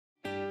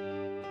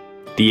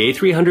The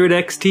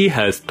A300XT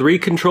has 3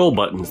 control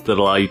buttons that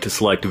allow you to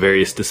select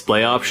various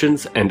display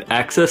options and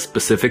access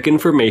specific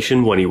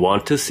information when you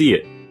want to see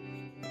it.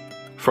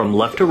 From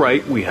left to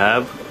right we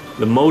have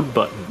the Mode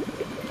button,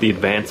 the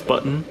Advance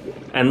button,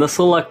 and the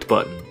Select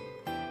button.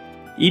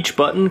 Each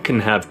button can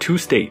have 2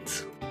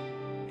 states.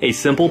 A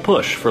simple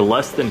push for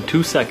less than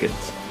 2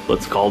 seconds,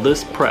 let's call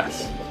this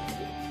press.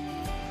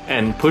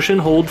 And push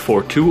and hold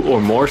for 2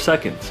 or more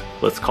seconds,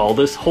 let's call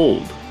this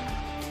hold.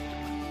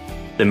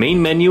 The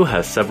main menu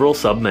has several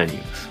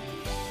sub-menus.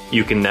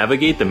 You can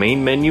navigate the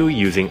main menu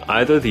using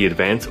either the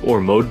Advance or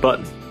Mode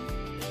button.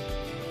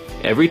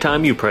 Every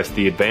time you press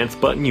the Advance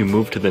button, you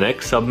move to the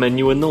next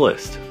sub-menu in the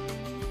list.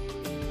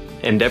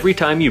 And every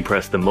time you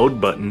press the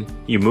Mode button,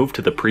 you move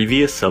to the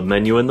previous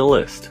sub-menu in the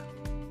list.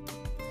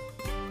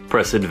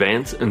 Press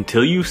Advance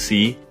until you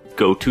see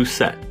Go to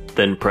Set,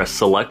 then press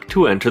Select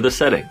to enter the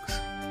settings.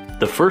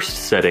 The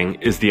first setting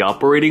is the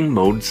operating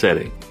mode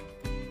setting.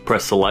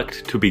 Press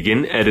Select to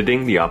begin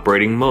editing the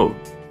operating mode.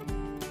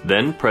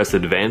 Then press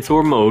Advance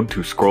or Mode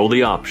to scroll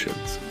the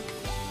options.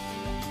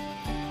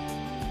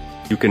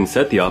 You can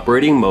set the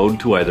operating mode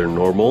to either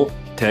Normal,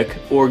 Tech,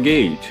 or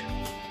Gauge.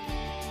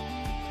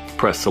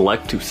 Press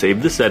Select to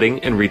save the setting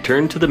and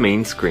return to the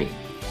main screen.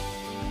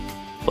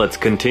 Let's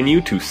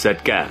continue to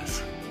Set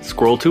Gas.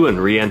 Scroll to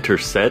and re-enter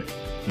Set,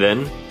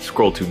 then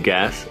scroll to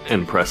Gas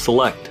and press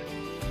Select.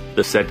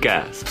 The Set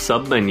Gas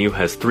sub-menu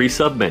has 3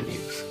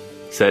 sub-menus.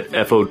 Set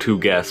FO2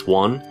 Gas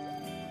 1,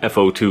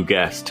 FO2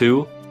 Gas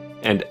 2,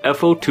 and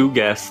FO2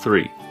 Gas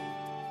 3.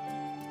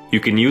 You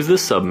can use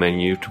this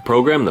sub-menu to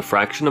program the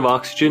fraction of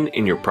oxygen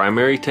in your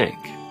primary tank.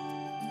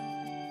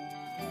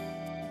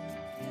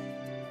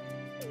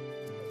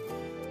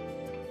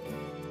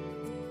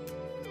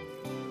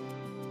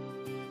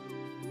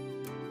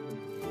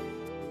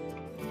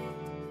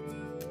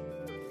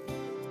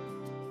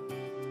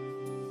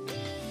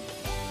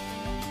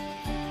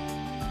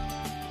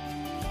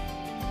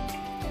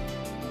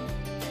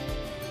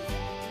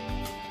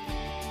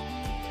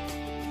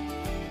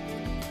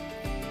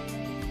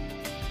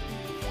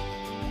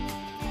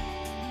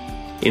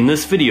 In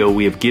this video,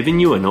 we have given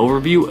you an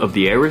overview of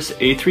the Aeris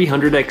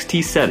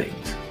A300XT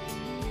settings.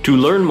 To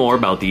learn more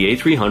about the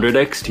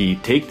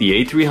A300XT, take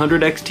the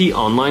A300XT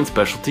online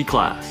specialty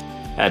class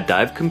at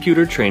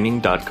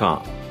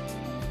divecomputertraining.com.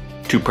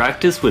 To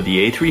practice with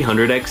the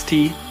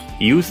A300XT,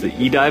 use the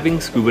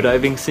eDiving Scuba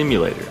Diving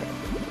Simulator.